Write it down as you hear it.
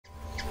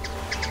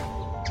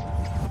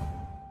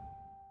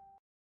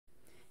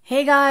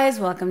Hey guys,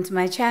 welcome to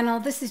my channel.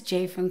 This is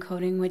Jay from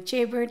Coding with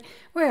Jaybird,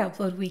 where I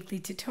upload weekly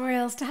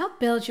tutorials to help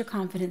build your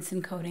confidence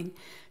in coding.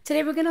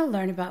 Today we're going to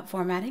learn about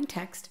formatting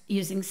text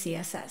using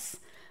CSS.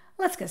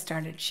 Let's get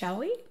started, shall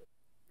we?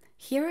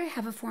 Here I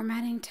have a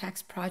formatting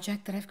text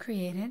project that I've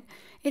created.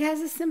 It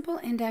has a simple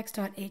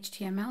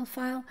index.html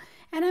file,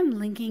 and I'm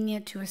linking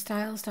it to a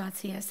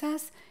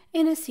styles.css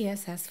in a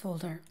CSS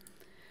folder.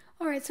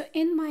 Alright, so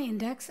in my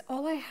index,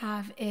 all I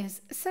have is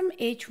some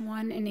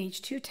H1 and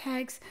H2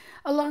 tags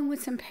along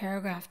with some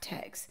paragraph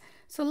tags.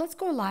 So let's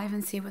go live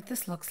and see what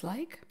this looks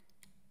like.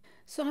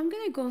 So I'm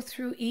going to go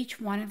through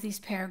each one of these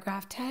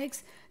paragraph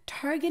tags,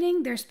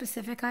 targeting their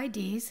specific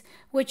IDs,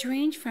 which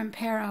range from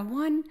para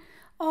 1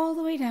 all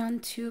the way down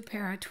to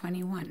para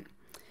 21.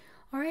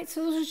 Alright,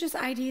 so those are just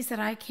IDs that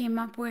I came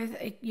up with.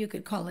 You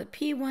could call it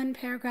P1,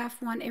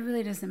 paragraph 1, it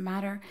really doesn't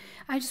matter.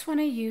 I just want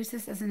to use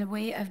this as a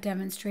way of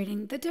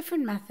demonstrating the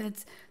different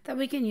methods that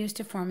we can use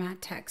to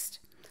format text.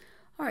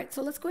 Alright,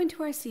 so let's go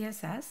into our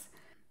CSS.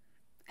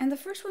 And the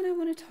first one I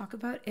want to talk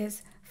about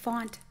is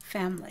font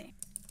family.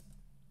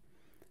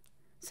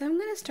 So I'm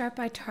going to start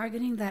by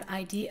targeting that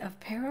ID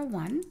of para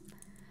 1.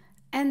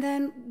 And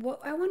then what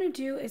I want to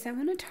do is I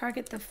want to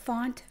target the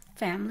font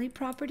family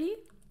property.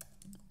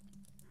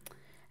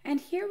 And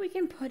here we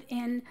can put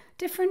in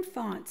different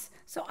fonts.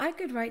 So I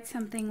could write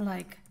something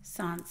like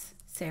sans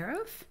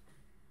serif.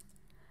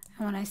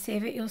 And when I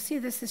save it, you'll see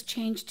this has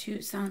changed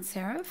to sans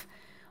serif.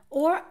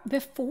 Or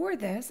before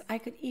this, I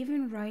could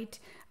even write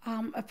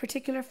a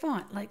particular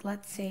font, like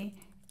let's say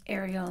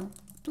Arial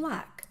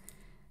Black.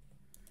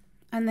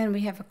 And then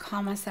we have a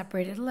comma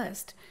separated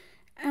list.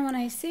 And when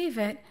I save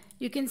it,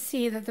 you can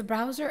see that the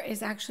browser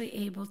is actually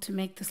able to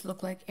make this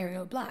look like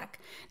Arial Black.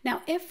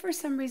 Now, if for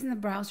some reason the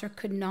browser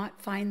could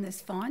not find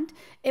this font,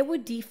 it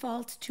would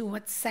default to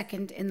what's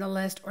second in the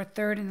list or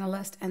third in the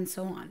list and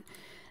so on.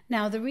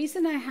 Now, the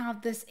reason I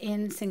have this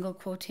in single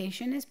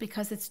quotation is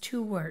because it's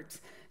 2 words.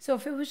 So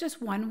if it was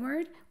just 1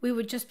 word, we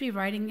would just be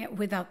writing it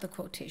without the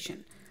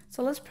quotation.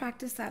 So let's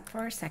practice that for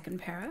our second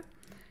para.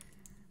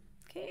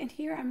 Okay, and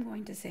here I'm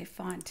going to say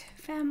font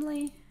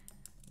family.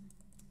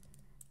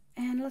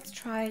 And let's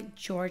try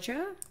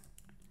Georgia,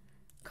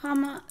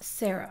 comma,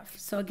 serif.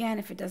 So again,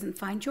 if it doesn't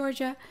find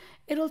Georgia,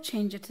 it'll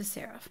change it to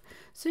serif.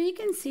 So you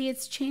can see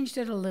it's changed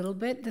it a little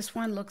bit. This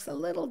one looks a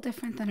little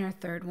different than our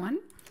third one.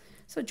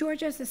 So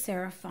Georgia is a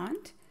serif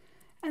font.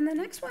 And the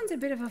next one's a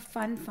bit of a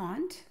fun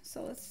font.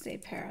 So let's say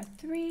para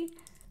 3.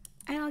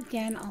 And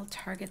again, I'll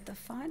target the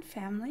font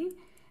family.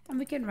 And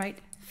we can write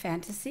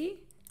fantasy.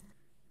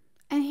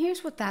 And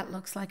here's what that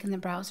looks like in the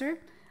browser.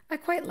 I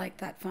quite like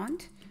that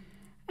font.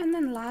 And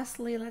then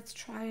lastly, let's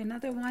try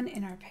another one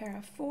in our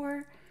para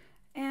 4.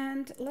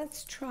 And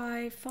let's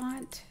try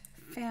font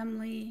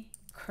family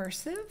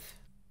cursive.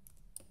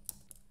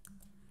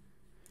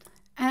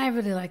 And I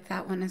really like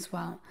that one as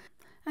well.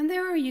 And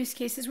there are use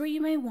cases where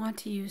you may want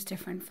to use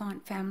different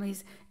font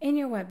families in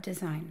your web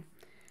design.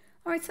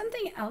 All right,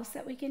 something else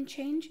that we can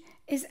change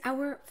is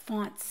our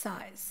font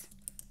size.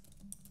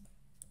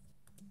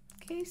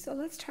 Okay, so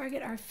let's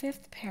target our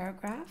 5th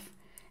paragraph.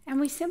 And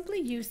we simply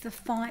use the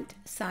font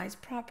size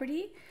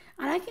property,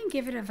 and I can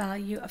give it a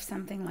value of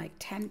something like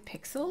 10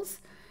 pixels.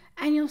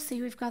 And you'll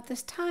see we've got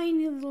this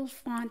tiny little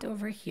font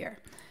over here.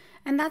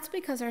 And that's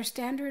because our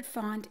standard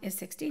font is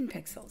 16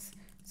 pixels.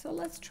 So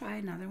let's try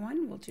another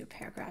one. We'll do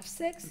paragraph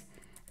 6.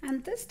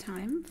 And this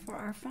time for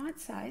our font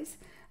size,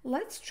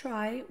 let's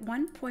try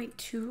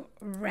 1.2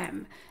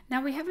 rem.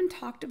 Now we haven't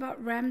talked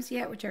about rems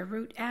yet, which are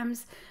root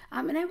M's,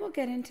 and I will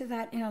get into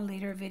that in a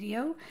later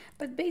video.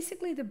 But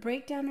basically the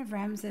breakdown of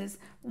rems is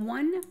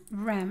 1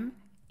 rem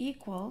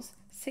equals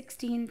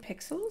 16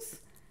 pixels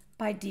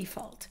by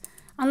default,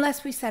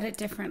 unless we set it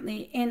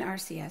differently in our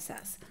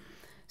CSS.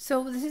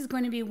 So this is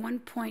going to be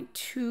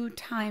 1.2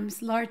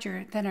 times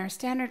larger than our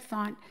standard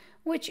font,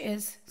 which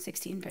is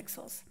 16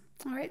 pixels.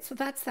 All right, so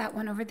that's that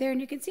one over there,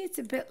 and you can see it's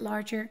a bit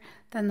larger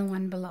than the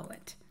one below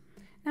it.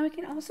 Now we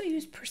can also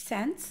use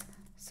percents,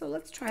 so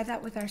let's try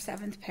that with our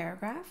 7th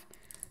paragraph.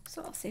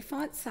 So I'll say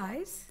font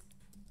size,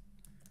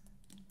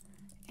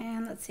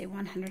 and let's say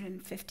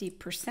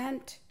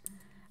 150%,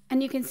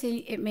 and you can see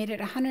it made it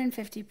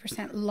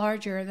 150%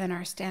 larger than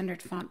our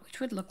standard font, which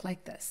would look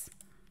like this.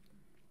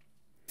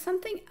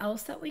 Something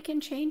else that we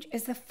can change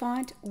is the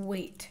font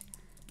weight.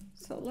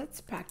 So let's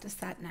practice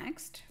that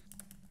next.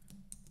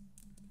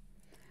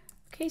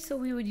 Okay, so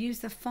we would use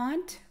the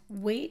font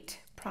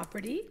weight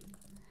property,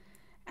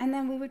 and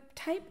then we would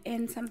type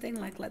in something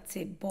like, let's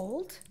say,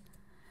 bold.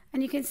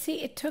 And you can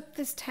see it took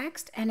this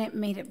text and it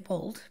made it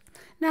bold.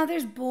 Now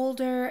there's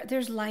bolder,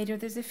 there's lighter,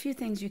 there's a few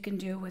things you can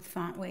do with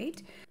font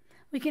weight.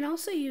 We can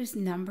also use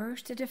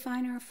numbers to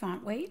define our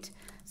font weight.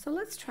 So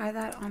let's try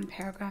that on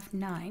paragraph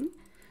 9,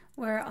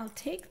 where I'll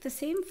take the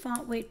same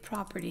font weight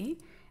property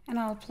and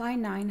I'll apply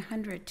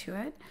 900 to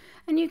it.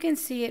 And you can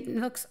see it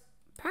looks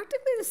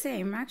practically the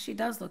same, actually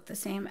does look the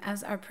same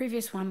as our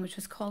previous one, which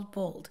was called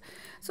bold.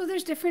 So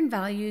there's different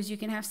values. You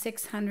can have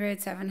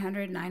 600,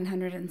 700,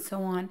 900, and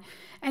so on.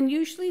 And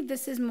usually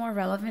this is more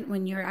relevant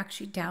when you're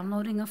actually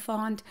downloading a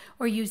font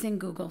or using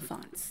Google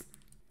Fonts.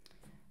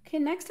 Okay,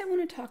 next I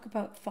want to talk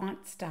about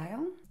font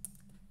style.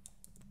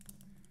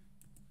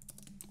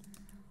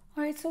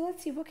 All right, so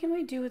let's see, what can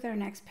we do with our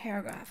next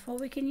paragraph? Well,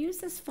 we can use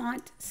this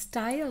font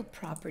style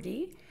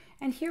property,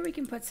 and here we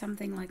can put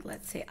something like,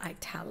 let's say,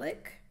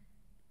 italic.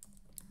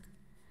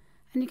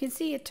 And you can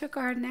see it took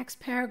our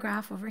next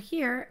paragraph over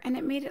here and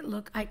it made it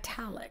look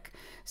italic.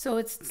 So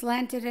it's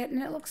slanted it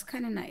and it looks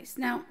kind of nice.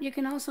 Now, you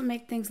can also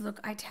make things look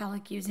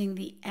italic using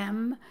the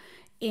M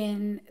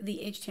in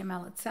the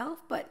HTML itself,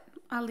 but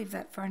I'll leave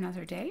that for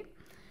another day,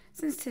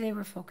 since today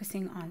we're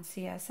focusing on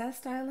CSS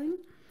styling.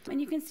 And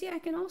you can see I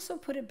can also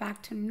put it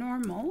back to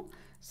normal.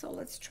 So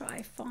let's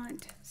try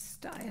font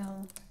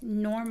style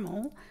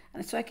normal.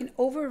 And so I can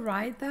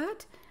override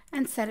that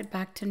and set it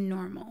back to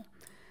normal.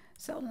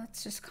 So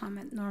let's just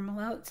comment normal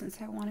out since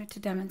I wanted to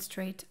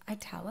demonstrate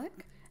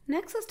italic.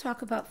 Next, let's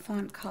talk about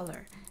font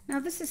color.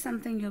 Now this is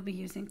something you'll be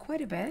using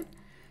quite a bit.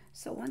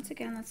 So once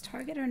again, let's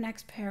target our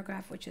next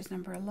paragraph, which is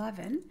number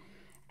 11.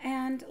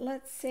 And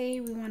let's say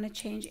we want to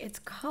change its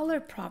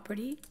color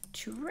property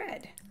to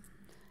red.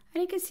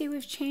 And you can see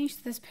we've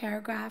changed this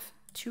paragraph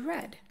to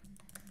red.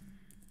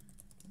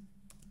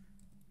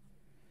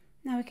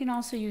 Now we can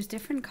also use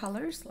different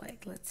colors,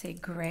 like let's say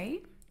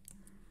gray.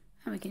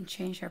 And we can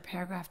change our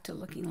paragraph to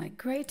looking like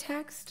gray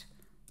text.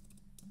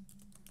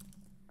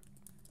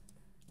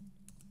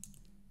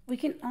 We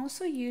can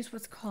also use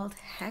what's called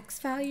hex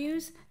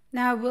values.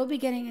 Now I will be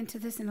getting into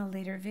this in a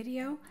later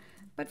video,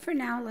 but for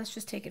now let's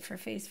just take it for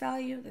face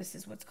value. This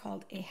is what's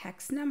called a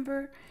hex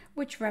number,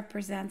 which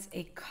represents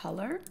a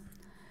color.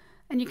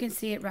 And you can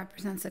see it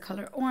represents the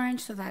color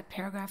orange, so that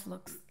paragraph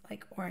looks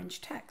like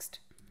orange text.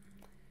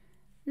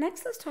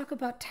 Next, let's talk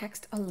about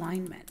text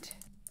alignment.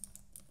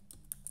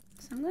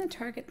 So I'm going to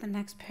target the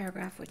next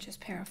paragraph, which is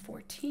para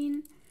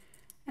 14.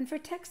 And for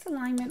text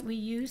alignment, we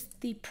use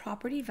the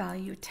property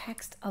value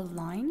text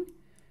align,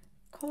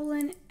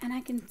 colon, and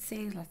I can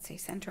say, let's say,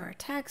 center our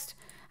text.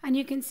 And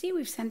you can see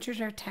we've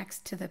centered our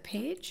text to the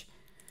page.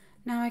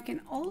 Now I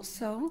can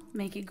also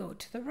make it go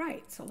to the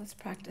right. So let's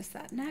practice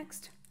that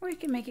next. Or you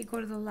can make it go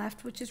to the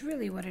left, which is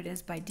really what it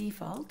is by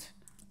default.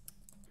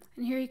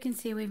 And here you can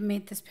see we've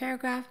made this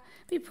paragraph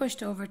be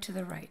pushed over to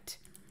the right.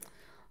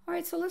 All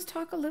right, so let's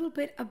talk a little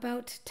bit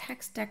about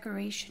text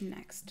decoration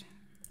next.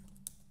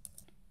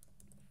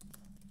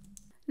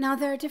 Now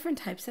there are different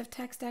types of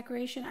text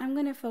decoration. I'm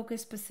going to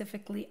focus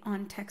specifically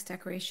on text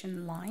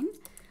decoration line.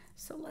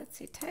 So let's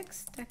say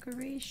text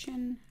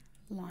decoration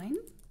line.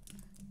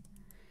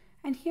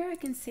 And here I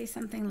can say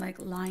something like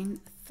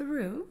line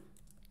through.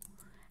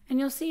 And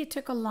you'll see it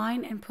took a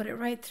line and put it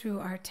right through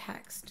our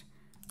text.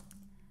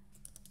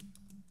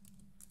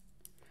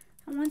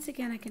 And once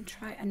again, I can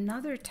try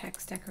another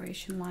text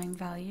decoration line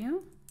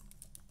value.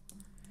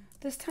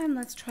 This time,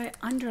 let's try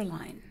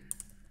underline.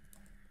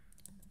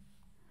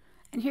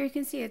 And here you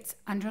can see it's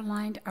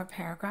underlined our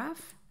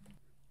paragraph.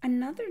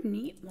 Another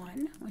neat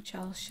one, which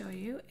I'll show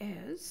you,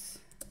 is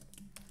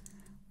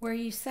where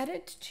you set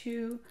it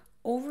to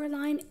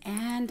overline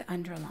and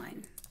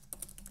underline.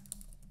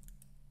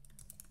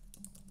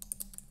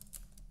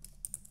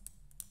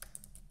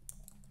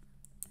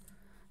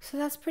 So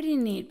that's pretty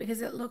neat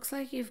because it looks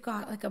like you've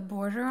got like a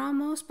border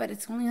almost, but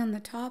it's only on the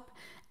top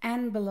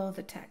and below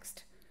the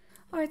text.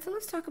 All right, so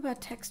let's talk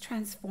about text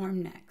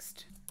transform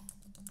next.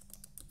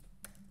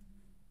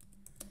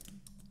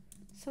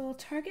 So we'll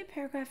target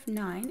paragraph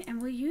 9 and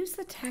we'll use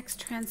the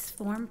text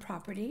transform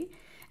property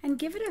and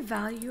give it a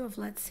value of,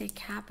 let's say,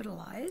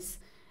 capitalize.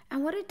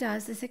 And what it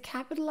does is it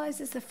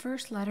capitalizes the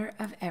first letter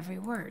of every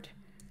word.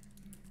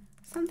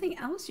 Something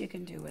else you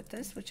can do with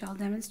this, which I'll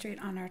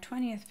demonstrate on our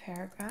 20th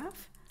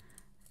paragraph,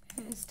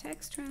 is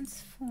text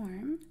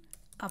transform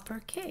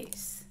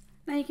uppercase.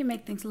 Now you can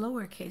make things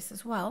lowercase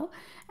as well.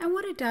 And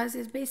what it does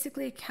is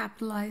basically it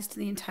capitalized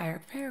the entire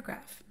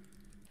paragraph.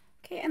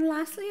 Okay, and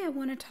lastly, I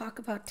want to talk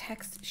about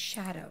text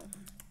shadow.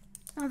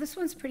 Now this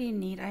one's pretty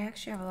neat. I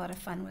actually have a lot of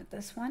fun with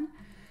this one.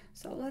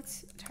 So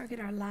let's target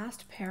our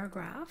last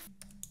paragraph.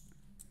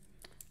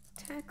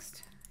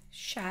 Text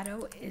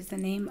shadow is the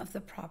name of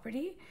the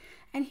property.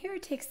 And here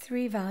it takes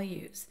 3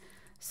 values.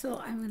 So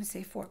I'm going to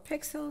say 4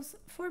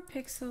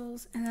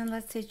 pixels, and then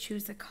let's say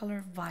choose the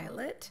color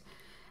violet.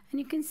 And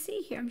you can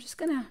see here, I'm just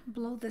going to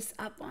blow this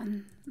up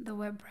on the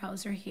web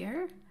browser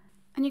here.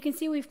 And you can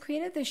see we've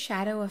created the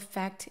shadow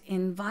effect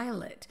in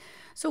violet.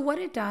 So what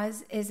it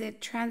does is it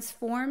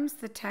transforms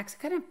the text,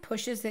 kind of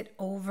pushes it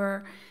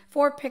over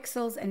 4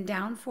 pixels and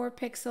down 4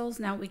 pixels.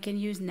 Now we can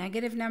use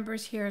negative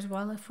numbers here as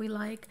well if we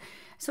like.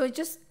 So it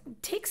just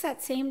takes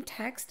that same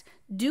text,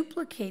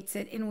 duplicates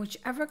it in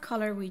whichever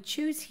color we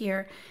choose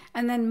here,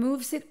 and then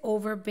moves it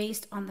over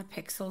based on the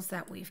pixels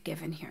that we've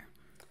given here.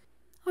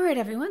 All right,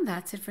 everyone,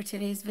 that's it for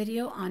today's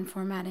video on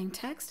formatting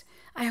text.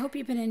 I hope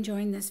you've been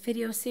enjoying this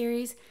video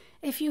series.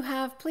 If you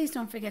have, please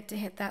don't forget to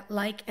hit that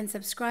like and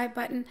subscribe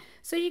button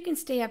so you can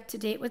stay up to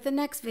date with the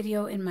next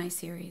video in my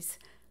series.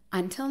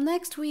 Until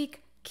next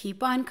week,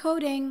 keep on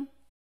coding.